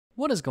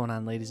What is going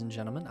on, ladies and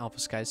gentlemen? Alpha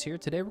Skies here.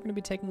 Today we're going to be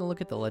taking a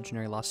look at the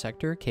legendary lost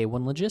sector,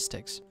 K1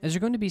 Logistics. As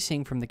you're going to be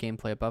seeing from the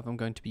gameplay above, I'm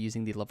going to be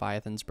using the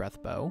Leviathan's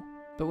Breath bow.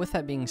 But with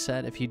that being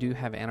said, if you do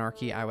have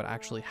Anarchy, I would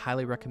actually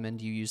highly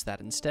recommend you use that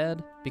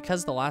instead,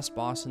 because the last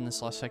boss in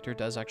this lost sector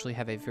does actually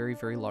have a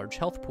very large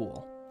health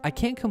pool. I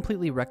can't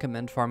completely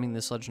recommend farming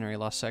this legendary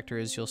lost sector,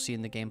 as you'll see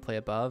in the gameplay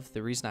above.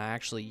 The reason I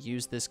actually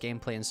use this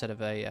gameplay instead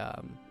of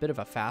a bit of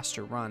a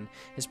faster run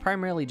is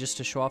primarily just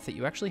to show off that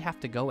you actually have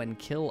to go and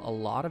kill a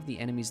lot of the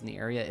enemies in the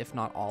area, if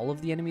not all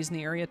of the enemies in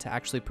the area, to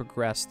actually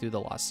progress through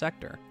the lost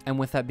sector. And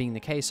with that being the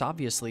case,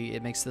 obviously,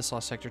 it makes this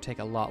lost sector take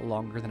a lot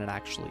longer than it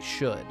actually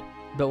should.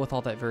 But with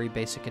all that very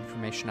basic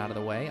information out of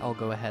the way, I'll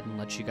go ahead and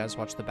let you guys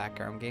watch the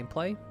background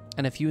gameplay.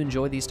 And if you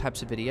enjoy these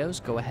types of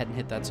videos, go ahead and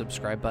hit that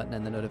subscribe button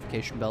and the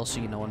notification bell so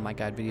you know when my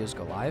guide videos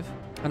go live.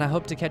 And I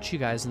hope to catch you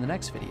guys in the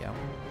next video.